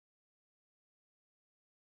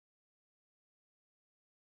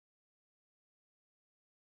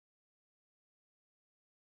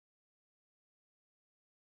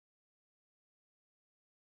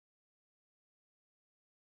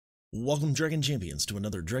Welcome, Dragon Champions, to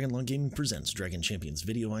another Dragonlance Gaming Presents Dragon Champions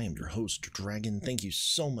video. I am your host, Dragon. Thank you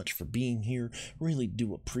so much for being here. Really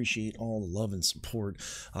do appreciate all the love and support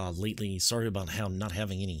lately. Sorry about how not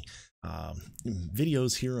having any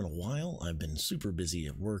videos here in a while. I've been super busy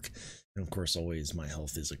at work, and of course always my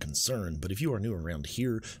health is a concern. But if you are new around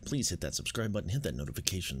here, please hit that subscribe button, hit that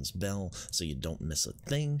notifications bell so you don't miss a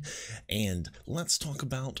thing. And let's talk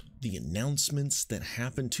about the announcements that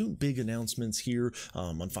happened. Two big announcements here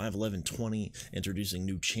on 5.11.20, introducing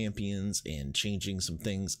new champions and changing some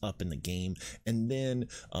things up in the game. And then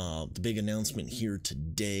the big announcement here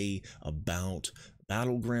today about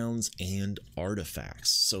battlegrounds and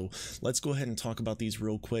artifacts. So let's go ahead and talk about these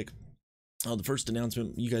real quick. The first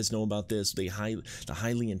announcement, you guys know about this, the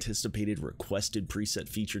highly anticipated requested preset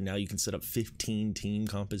feature. Now you can set up 15 team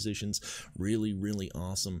compositions. Really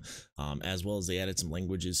awesome. As well as they added some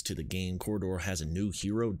languages to the game. Corridor has a new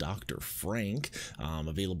hero, Dr. Frank,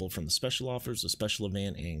 available from the special offers, the special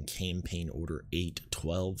event, and campaign order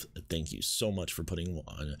 812. Thank you so much for putting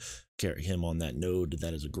him on that node.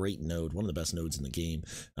 That is a great node, one of the best nodes in the game.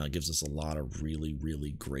 Gives us a lot of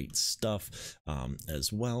really great stuff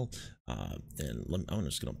as well. And I'm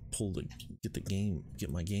just gonna get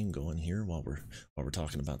my game going here while we're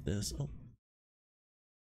talking about this. Oh,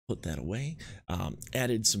 put that away.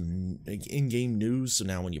 Added some in-game news, so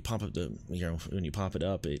now when you pop up when you pop it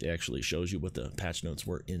up, it actually shows you what the patch notes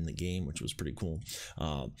were in the game, which was pretty cool.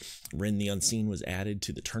 Ren the Unseen was added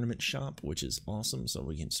to the tournament shop, which is awesome, so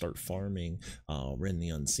we can start farming Ren the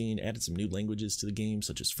Unseen. Added some new languages to the game,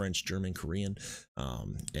 such as French, German, Korean,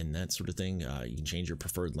 and that sort of thing. You can change your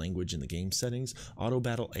preferred language in the game settings. Auto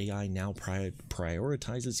battle AI now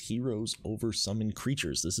prioritizes heroes over summoned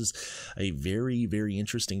creatures. This is a very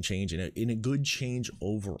interesting change, and a good change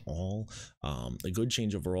overall.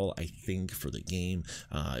 I think, for the game.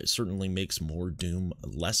 It certainly makes more Doom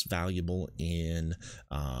less valuable in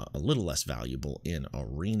a little less valuable in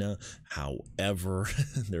Arena. However,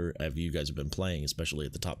 if you guys have been playing, especially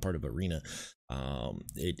at the top part of Arena,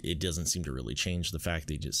 it doesn't seem to really change the fact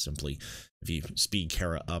they just simply, if you speed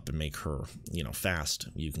Kara up and make her fast,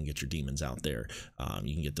 you can get your demons out there.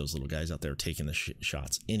 You can get those little guys out there taking the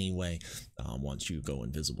shots anyway once you go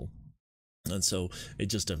invisible. And so it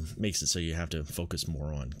just makes it so you have to focus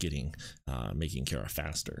more on making Kara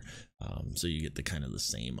faster. So you get the kind of the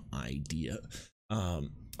same idea.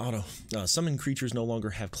 Summon creatures no longer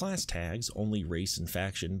have class tags, only race and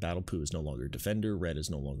faction. Battle Poo is no longer a defender, Red is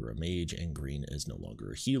no longer a mage, and Green is no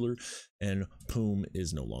longer a healer, and Poom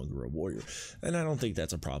is no longer a warrior. And I don't think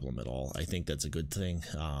that's a problem at all. I think that's a good thing.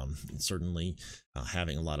 Certainly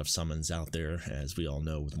having a lot of summons out there, as we all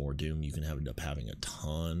know, with more Doom, you can end up having a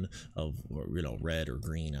ton of red or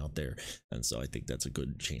green out there, and so I think that's a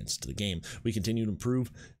good chance to the game. We continue to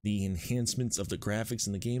improve the enhancements of the graphics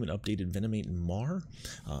in the game and updated Venomate and Mar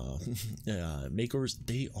makers.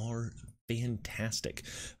 They are fantastic.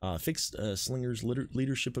 Fixed Slinger's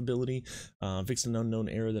leadership ability, fixed an unknown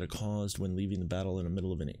error that it caused when leaving the battle in the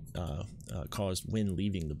middle of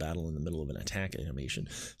an attack animation.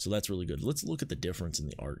 So that's really good. Let's look at the difference in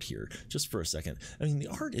the art here just for a second. I mean, the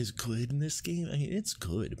art is good in this game. I mean, it's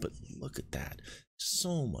good, but look at that.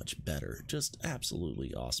 So much better, just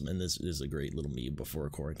absolutely awesome. And this is a great little meme before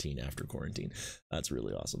quarantine, after quarantine. That's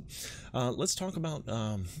really awesome. Let's talk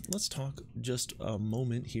just a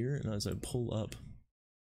moment here, and as I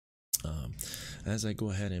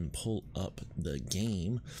go ahead and pull up the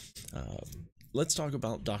game, let's talk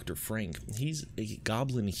about Dr. Frank. He's a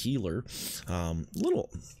goblin healer. I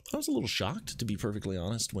was a little shocked, to be perfectly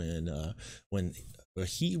honest, when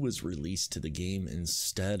he was released to the game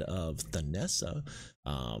instead of Thanessa.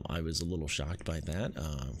 I was a little shocked by that,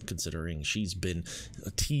 considering she's been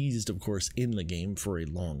teased, of course, in the game for a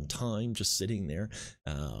long time, just sitting there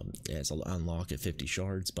as an unlock at 50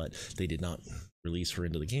 shards, but they did not release her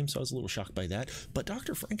into the game, so I was a little shocked by that. But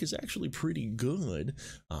Dr. Frank is actually pretty good.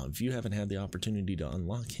 If you haven't had the opportunity to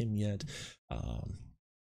unlock him yet,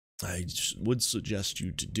 I would suggest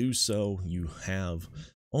you to do so. You have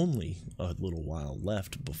only a little while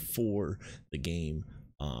left before the game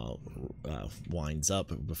winds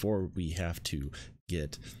up, before we have to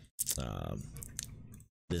get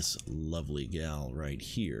this lovely gal right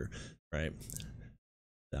here, right,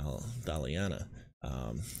 Thaliana.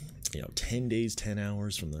 10 days, 10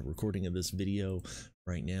 hours from the recording of this video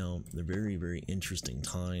right now. They're very interesting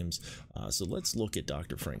times. So let's look at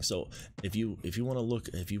Dr. Frank. So if you want to look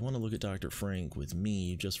at Dr. Frank with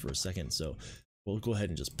me just for a second, so we'll go ahead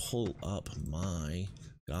and just pull up my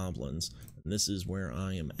goblins, and this is where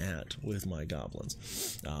I am at with my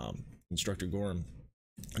goblins. Instructor Gorham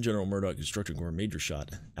General Murdoch, Instructor Gore, Major Shot,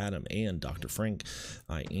 Adam, and Dr. Frank.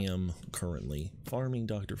 I am currently farming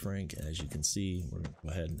Dr. Frank. As you can see, we're going to go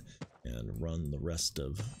ahead and run the rest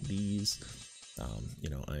of these. You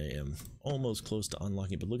know, I am almost close to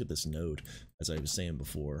unlocking, but look at this node, as I was saying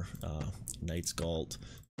before. Knight's Galt,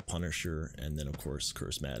 Punisher, and then of course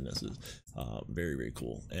Curse Madness is very, very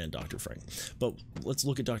cool, and Dr. Frank. But let's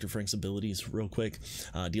look at Dr. Frank's abilities real quick.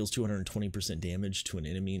 Deals 220% damage to an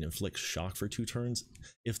enemy and inflicts shock for 2 turns.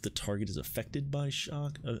 If the target is affected by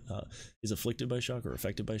shock, affected by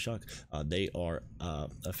shock, they are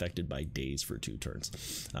affected by daze for 2 turns.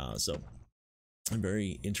 So a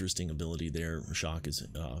very interesting ability there. Shock is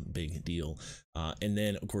a big deal. And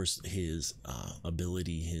then of course his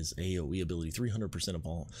ability, his AoE ability, 300% of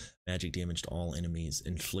all magic damage to all enemies,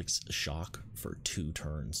 inflicts shock for 2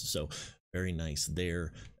 turns. So very nice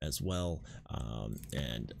there as well.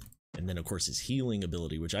 And then of course his healing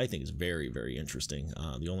ability, which I think is very, very interesting.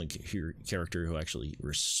 The only character who actually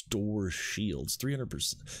restores shields,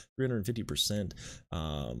 300%, 350%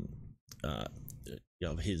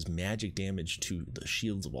 of his magic damage to the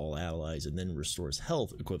shields of all allies, and then restores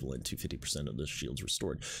health equivalent to 50% of the shields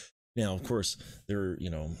restored. Now, of course,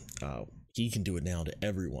 he can do it now to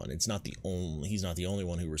everyone. He's not the only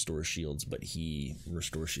one who restores shields, but he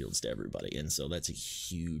restores shields to everybody, and so that's a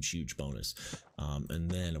huge, huge bonus. And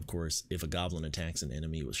then, of course, if a goblin attacks an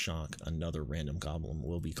enemy with shock, another random goblin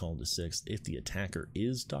will be called to 6. If the attacker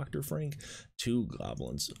is Dr. Frank, 2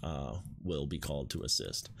 goblins will be called to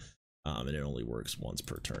assist. And it only works once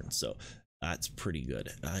per turn, so that's pretty good.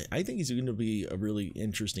 I think he's going to be a really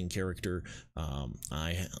interesting character.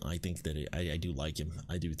 I think that I do like him.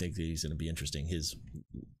 I do think that he's going to be interesting. His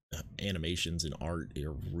animations and art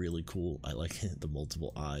are really cool. I like the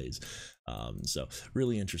multiple eyes. So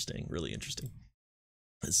really interesting, really interesting.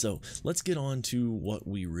 So let's get on to what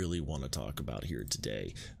we really want to talk about here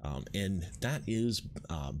today, and that is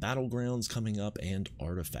Battlegrounds coming up and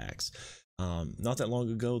artifacts. Not that long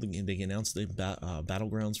ago, they announced the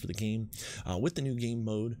Battlegrounds for the game. With the new game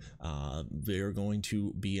mode, they're going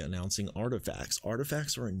to be announcing artifacts.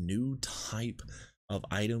 Artifacts are a new type of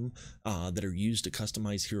item that are used to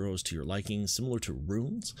customize heroes to your liking, similar to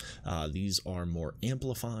runes. These are more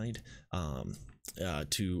amplified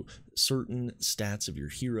to certain stats of your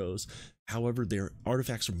heroes. However, their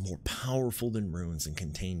artifacts are more powerful than runes and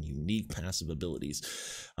contain unique passive abilities.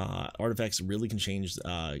 Artifacts really can change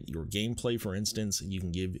your gameplay. For instance, you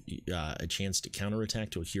can give a chance to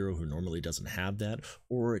counterattack to a hero who normally doesn't have that,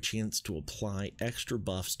 or a chance to apply extra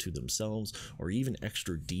buffs to themselves, or even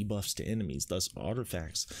extra debuffs to enemies. Thus,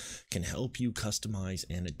 artifacts can help you customize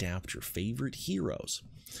and adapt your favorite heroes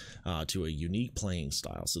to a unique playing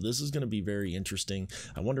style. So this is going to be very interesting.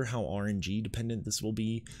 I wonder how RNG dependent this will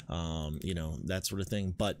be, you know, that sort of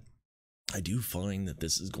thing, but I do find that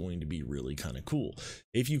this is going to be really kind of cool.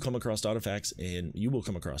 If you come across artifacts, and you will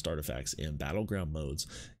come across artifacts in battleground modes,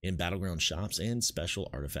 in battleground shops, and special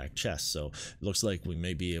artifact chests. So it looks like we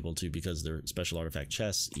may be able to, because they're special artifact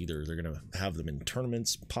chests, either they're going to have them in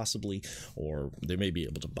tournaments possibly, or they may be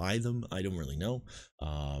able to buy them. I don't really know,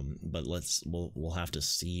 but we'll have to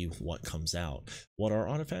see what comes out. What are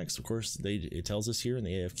artifacts? Of course, it tells us here in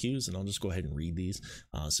the AFQs, and I'll just go ahead and read these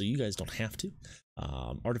so you guys don't have to.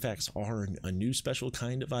 Artifacts are a new special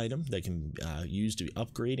kind of item that can use to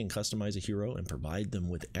upgrade and customize a hero and provide them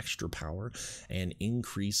with extra power and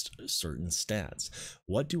increased certain stats.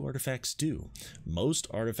 What do artifacts do? Most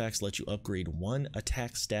artifacts let you upgrade 1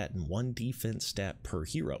 attack stat and 1 defense stat per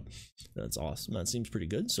hero. That's awesome. That seems pretty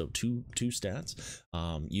good. So two stats.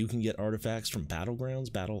 You can get artifacts from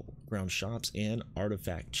battlegrounds, battleground shops, and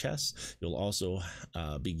artifact chests. You'll also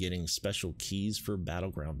be getting special keys for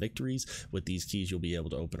battleground victories. With these keys, you'll be able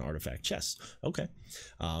to open artifact chests. Okay,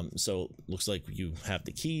 so looks like you have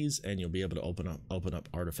the keys, and you'll be able to open up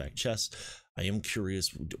artifact chests. I am curious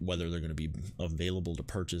whether they're going to be available to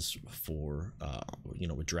purchase for you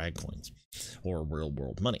know, with drag coins or real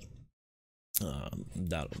world money.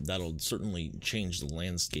 That'll certainly change the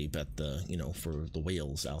landscape at the, you know, for the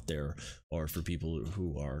whales out there, or for people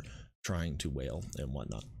who are trying to whale and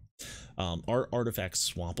whatnot. Are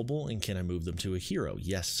artifacts swappable, and can I move them to a hero?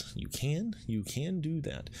 Yes, you can do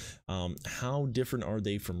that. How different are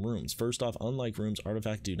they from runes? First off, unlike runes,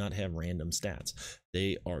 artifacts do not have random stats.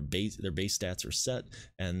 Their base stats are set,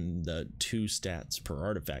 and the 2 stats per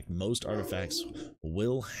artifact. Most artifacts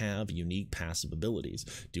will have unique passive abilities.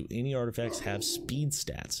 Do any artifacts have speed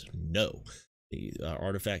stats? No. The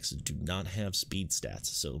artifacts do not have speed stats,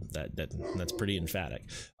 so that's pretty emphatic.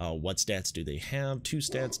 What stats do they have? 2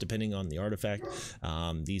 stats depending on the artifact.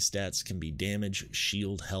 These stats can be damage,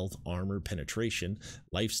 shield, health, armor, penetration,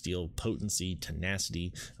 lifesteal, potency,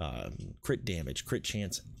 tenacity, crit damage, crit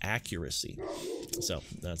chance, accuracy. So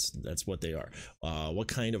that's what they are. What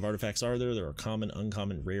kind of artifacts are there? There are common,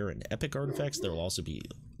 uncommon, rare, and epic artifacts. There will also be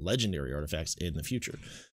legendary artifacts in the future.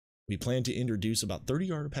 We plan to introduce about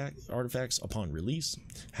 30 artifacts upon release.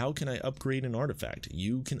 How can I upgrade an artifact?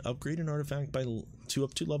 You can upgrade an artifact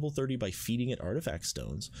up to level 30 by feeding it artifact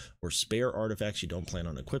stones or spare artifacts you don't plan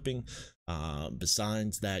on equipping.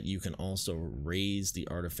 Besides that, you can also raise the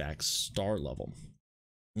artifact's star level.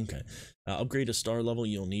 Okay, upgrade a star level,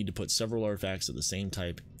 you'll need to put several artifacts of the same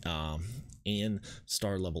type and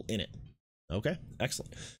star level in it. Okay,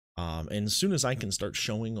 excellent. And as soon as I can start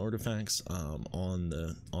showing artifacts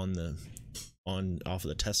off of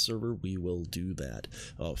the test server, we will do that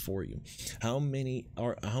for you. How many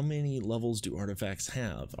levels do artifacts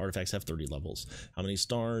have? Artifacts have 30 levels. How many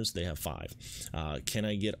stars? They have 5. Can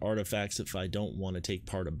I get artifacts if I don't want to take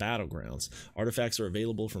part of Battlegrounds? Artifacts are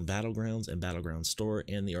available from Battlegrounds and Battlegrounds Store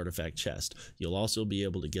and the artifact chest. You'll also be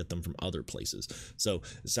able to get them from other places. So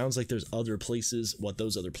it sounds like there's other places. What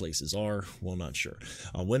those other places are, well, not sure.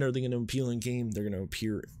 When are they going to appear in game? They're going to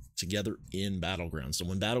appear together in Battlegrounds. So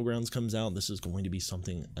when Battlegrounds comes out, this is going to be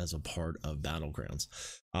something as a part of Battlegrounds.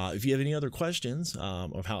 If you have any other questions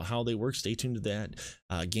of how they work, stay tuned to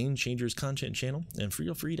that Game Changers content channel and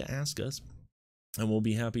feel free to ask us, and we'll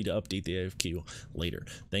be happy to update the AFQ later.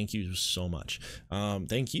 Thank you so much.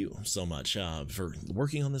 Thank you so much for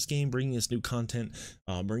working on this game, bringing us new content,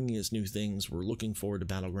 bringing us new things. We're looking forward to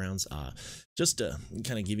Battlegrounds. Just to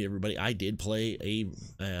kind of give you everybody, I did play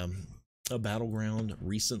a Battleground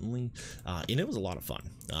recently, and it was a lot of fun.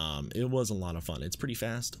 It's pretty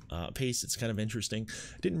fast pace. It's kind of interesting.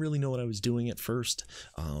 I didn't really know what I was doing at first,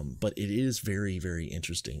 but it is very, very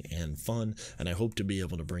interesting and fun, and I hope to be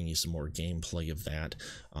able to bring you some more gameplay of that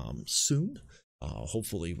soon.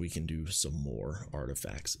 Hopefully we can do some more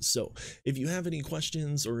artifacts. So if you have any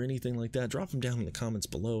questions or anything like that, drop them down in the comments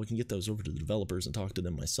below. I can get those over to the developers and talk to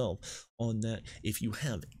them myself on that. If you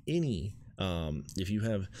have any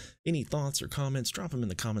thoughts or comments, drop them in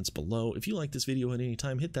the comments below. If you like this video at any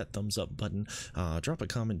time, hit that thumbs up button, drop a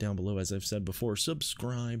comment down below. As I've said before,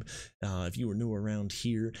 subscribe if you are new around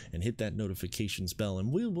here, and hit that notifications bell,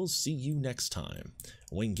 and we will see you next time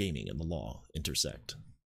when gaming and the law intersect.